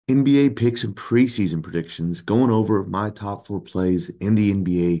NBA picks and preseason predictions, going over my top four plays in the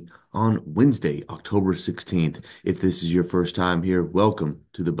NBA on Wednesday, October 16th. If this is your first time here, welcome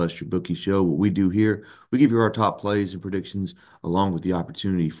to the Bust Your Bookie Show. What we do here, we give you our top plays and predictions along with the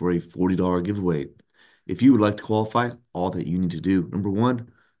opportunity for a $40 giveaway. If you would like to qualify, all that you need to do, number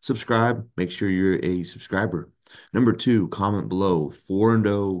one, subscribe, make sure you're a subscriber. Number two, comment below,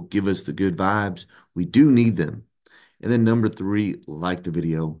 4-0, give us the good vibes. We do need them. And then number three, like the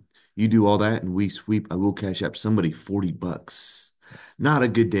video. You do all that and we sweep, I will cash up somebody 40 bucks. Not a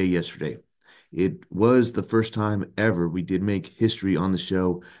good day yesterday. It was the first time ever we did make history on the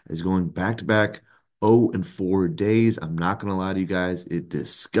show as going back to back 0 and 4 days. I'm not going to lie to you guys. It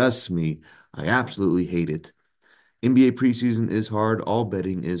disgusts me. I absolutely hate it. NBA preseason is hard. All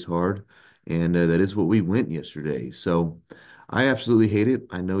betting is hard. And that is what we went yesterday. So I absolutely hate it.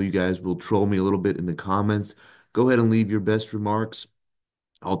 I know you guys will troll me a little bit in the comments. Go ahead and leave your best remarks.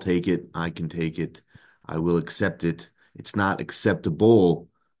 I'll take it. I can take it. I will accept it. It's not acceptable,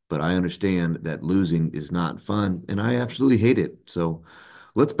 but I understand that losing is not fun, and I absolutely hate it. So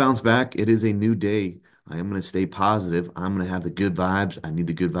let's bounce back. It is a new day. I am going to stay positive. I'm going to have the good vibes. I need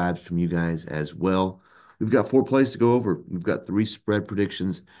the good vibes from you guys as well. We've got four plays to go over. We've got three spread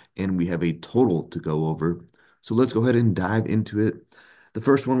predictions, and we have a total to go over. So let's go ahead and dive into it. The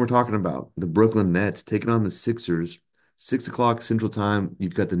first one we're talking about, the Brooklyn Nets taking on the Sixers. 6 o'clock Central Time.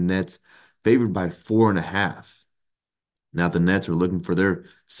 You've got the Nets favored by 4.5. Now the Nets are looking for their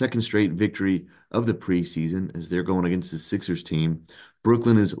second straight victory of the preseason as they're going against the Sixers team.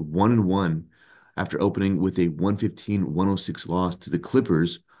 Brooklyn is 1-1 after opening with a 115-106 loss to the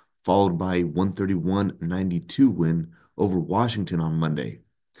Clippers, followed by a 131-92 win over Washington on Monday.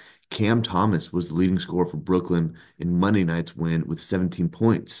 Cam Thomas was the leading scorer for Brooklyn in Monday night's win with 17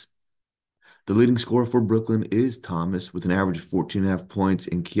 points. The leading scorer for Brooklyn is Thomas with an average of 14.5 points,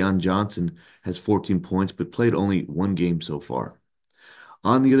 and Keon Johnson has 14 points but played only one game so far.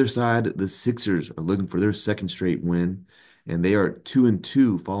 On the other side, the Sixers are looking for their second straight win, and they are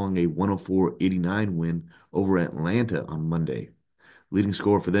 2-2 following a 104-89 win over Atlanta on Monday. Leading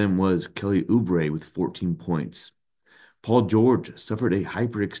scorer for them was Kelly Oubre with 14 points. Paul George suffered a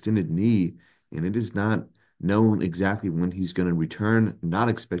hyperextended knee, and it is not known exactly when he's going to return. Not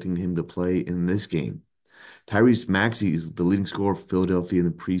expecting him to play in this game. Tyrese Maxey is the leading scorer for Philadelphia in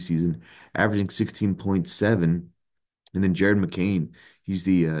the preseason, averaging 16.7. And then Jared McCain, he's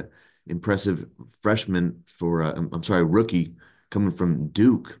the impressive freshman for, I'm sorry, rookie coming from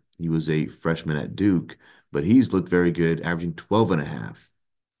Duke. He was a freshman at Duke, but he's looked very good, averaging 12 and a half.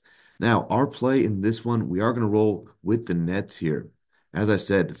 Now, our play in this one, we are going to roll with the Nets here. As I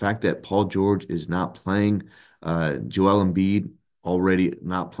said, the fact that Paul George is not playing, Joel Embiid already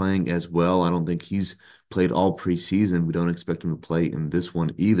not playing as well. I don't think he's played all preseason. We don't expect him to play in this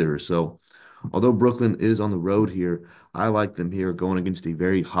one either. So, although Brooklyn is on the road here, I like them here going against a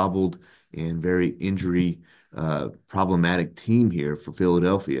very hobbled and very injury problematic team here for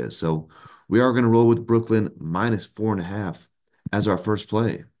Philadelphia. So, we are going to roll with Brooklyn minus 4.5 as our first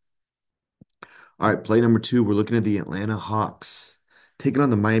play. All right, play number two, we're looking at the Atlanta Hawks taking on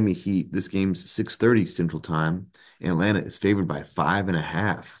the Miami Heat. This game's 6:30 Central Time. Atlanta is favored by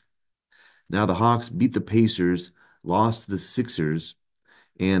 5.5. Now the Hawks beat the Pacers, lost to the Sixers,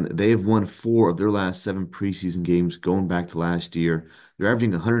 and they have won four of their last seven preseason games going back to last year. They're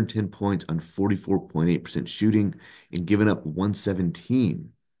averaging 110 points on 44.8% shooting and giving up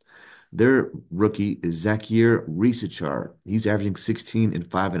 117. Their rookie is Zacchaire Resachar. He's averaging 16 and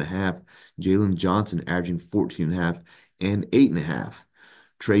 5.5. Jalen Johnson averaging 14.5 and 8.5.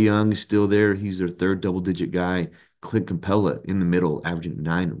 Trae Young is still there. He's their third double-digit guy. Clint Capella in the middle, averaging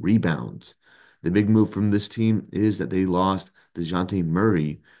 9 rebounds. The big move from this team is that they lost DeJounte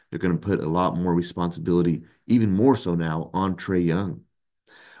Murray. They're going to put a lot more responsibility, even more so now, on Trae Young.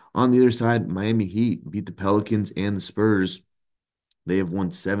 On the other side, Miami Heat beat the Pelicans and the Spurs. They have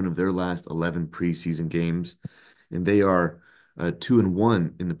won seven of their last 11 preseason games, and they are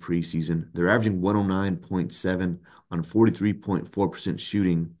 2-1 in the preseason. They're averaging 109.7 on 43.4%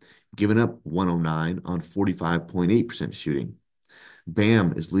 shooting, giving up 109 on 45.8% shooting.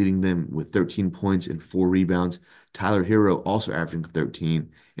 Bam is leading them with 13 points and 4 rebounds. Tyler Hero also averaging 13,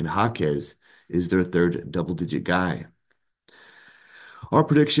 and Jaquez is their third double-digit guy. Our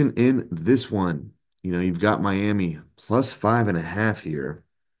prediction in this one, you've got Miami plus 5.5 here.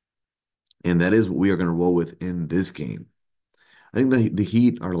 And that is what we are going to roll with in this game. I think the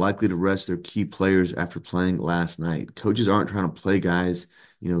Heat are likely to rest their key players after playing last night. Coaches aren't trying to play guys,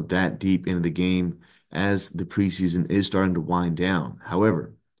 that deep into the game as the preseason is starting to wind down.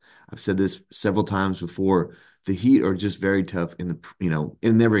 However, I've said this several times before. The Heat are just very tough in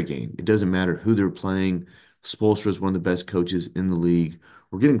every game. It doesn't matter who they're playing. Spoelstra is one of the best coaches in the league.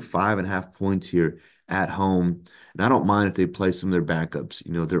 We're getting 5.5 points here at home. And I don't mind if they play some of their backups.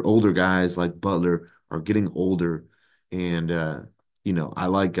 They're older guys like Butler are getting older. And, I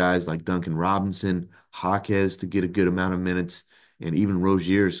like guys like Duncan Robinson, Jaquez to get a good amount of minutes. And even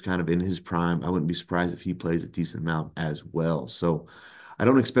Rozier's kind of in his prime. I wouldn't be surprised if he plays a decent amount as well. So I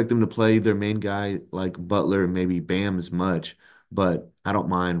don't expect them to play their main guy like Butler and maybe Bam as much, but I don't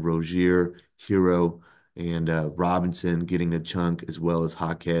mind Rozier, Hero, and Robinson getting a chunk as well as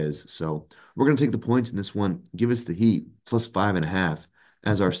Jaquez. So we're going to take the points in this one. Give us the Heat plus 5.5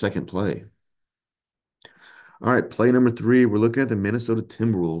 as our second play. All right, play number three. We're looking at the Minnesota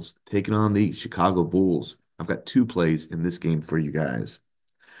Timberwolves taking on the Chicago Bulls. I've got two plays in this game for you guys.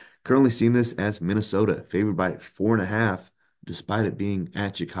 Currently seeing this as Minnesota favored by 4.5, despite it being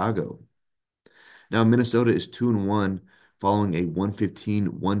at Chicago. Now, Minnesota is 2-1 following a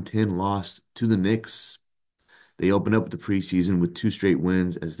 115-110 loss to the Knicks. They opened up the preseason with two straight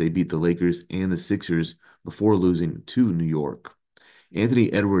wins as they beat the Lakers and the Sixers before losing to New York.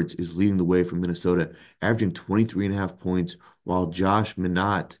 Anthony Edwards is leading the way for Minnesota, averaging 23 and a half points, while Josh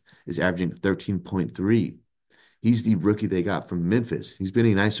Minott is averaging 13.3. He's the rookie they got from Memphis. He's been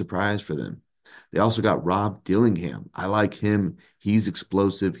a nice surprise for them. They also got Rob Dillingham. I like him. He's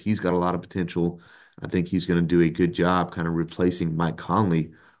explosive. He's got a lot of potential. I think he's going to do a good job kind of replacing Mike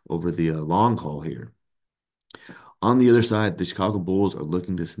Conley over the long haul here. On the other side, the Chicago Bulls are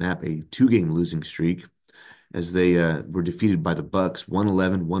looking to snap a two-game losing streak as they were defeated by the Bucks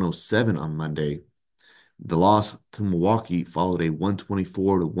 111-107 on Monday. The loss to Milwaukee followed a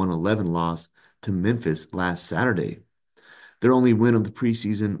 124-111 loss to Memphis last Saturday. Their only win of the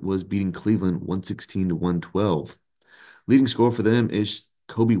preseason was beating Cleveland 116-112. Leading scorer for them is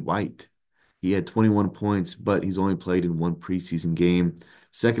Kobe White. He had 21 points, but he's only played in one preseason game.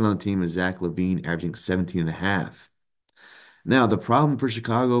 Second on the team is Zach LaVine, averaging 17 and a half. Now, the problem for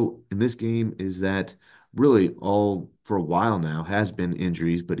Chicago in this game is that really all for a while now has been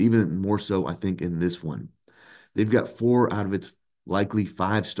injuries, but even more so, I think, in this one. They've got four out of its likely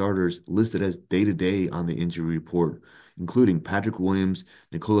five starters listed as day-to-day on the injury report, including Patrick Williams,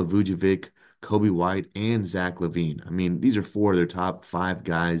 Nikola Vucevic, Kobe White, and Zach LaVine. I mean, these are four of their top five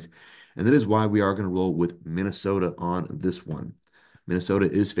guys, and that is why we are going to roll with Minnesota on this one. Minnesota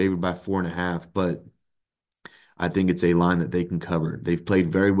is favored by 4.5, but I think it's a line that they can cover. They've played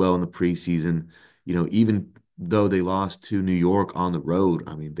very well in the preseason. Even though they lost to New York on the road,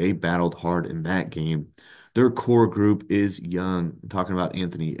 I mean, they battled hard in that game. Their core group is young. I'm talking about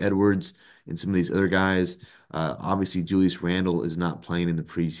Anthony Edwards and some of these other guys. Obviously, Julius Randle is not playing in the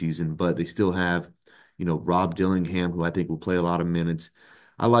preseason, but they still have, Rob Dillingham, who I think will play a lot of minutes.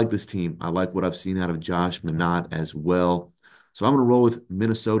 I like this team. I like what I've seen out of Josh Minott as well. So I'm going to roll with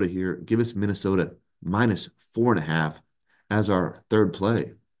Minnesota here. Give us Minnesota minus 4.5 as our third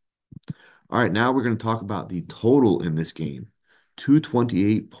play. All right, now we're going to talk about the total in this game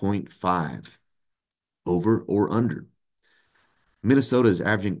 228.5 over or under. Minnesota is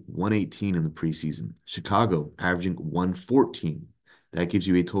averaging 118 in the preseason. Chicago averaging 114. That gives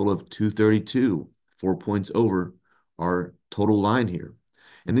you a total of 232, 4 points over our total line here.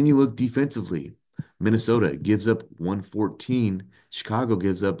 And then you look defensively. Minnesota gives up 114. Chicago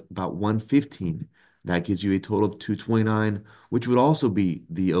gives up about 115. That gives you a total of 229, which would also be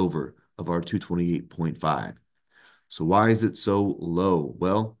the over of our 228.5. So why is it so low?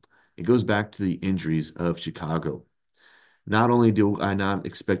 Well, it goes back to the injuries of Chicago. Not only do I not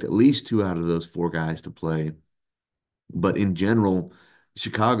expect at least two out of those four guys to play, but in general,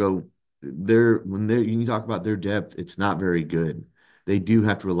 Chicago, when you talk about their depth, it's not very good. They do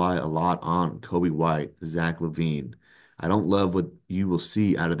have to rely a lot on Kobe White, Zach LaVine. I don't love what you will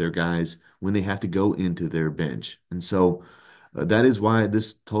see out of their guys when they have to go into their bench. And so that is why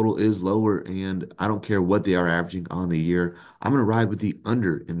this total is lower, and I don't care what they are averaging on the year. I'm going to ride with the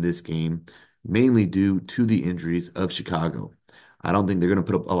under in this game, mainly due to the injuries of Chicago. I don't think they're going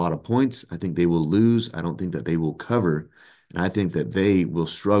to put up a lot of points. I think they will lose. I don't think that they will cover. And I think that they will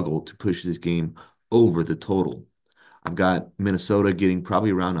struggle to push this game over the total. I've got Minnesota getting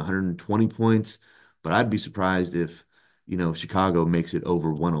probably around 120 points, but I'd be surprised if, Chicago makes it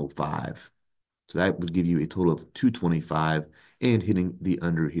over 105. So that would give you a total of 225 and hitting the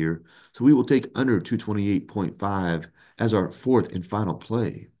under here. So we will take under 228.5 as our fourth and final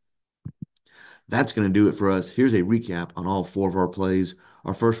play. That's going to do it for us. Here's a recap on all four of our plays.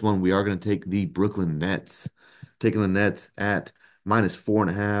 Our first one, we are going to take the Brooklyn Nets, taking the Nets at minus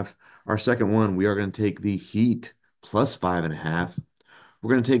 4.5. Our second one, we are going to take the Heat plus 5.5. We're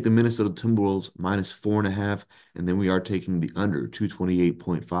going to take the Minnesota Timberwolves minus 4.5, and then we are taking the under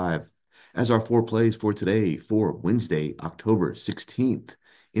 228.5 as our four plays for today for Wednesday, October 16th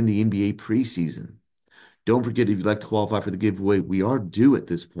in the NBA preseason. Don't forget, if you'd like to qualify for the giveaway, we are due at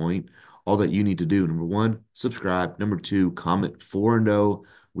this point. All that you need to do, number one, subscribe. Number two, comment 4 and 0.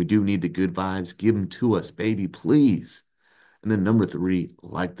 We do need the good vibes. Give them to us, baby, please. And then number three,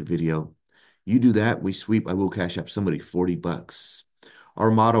 like the video. You do that, we sweep. I will cash up somebody 40 bucks. Our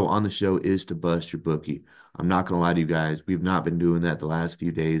motto on the show is to bust your bookie. I'm not going to lie to you guys. We've not been doing that the last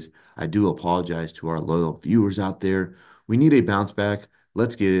few days. I do apologize to our loyal viewers out there. We need a bounce back.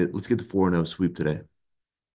 Let's get it. Let's get the 4-0 sweep today.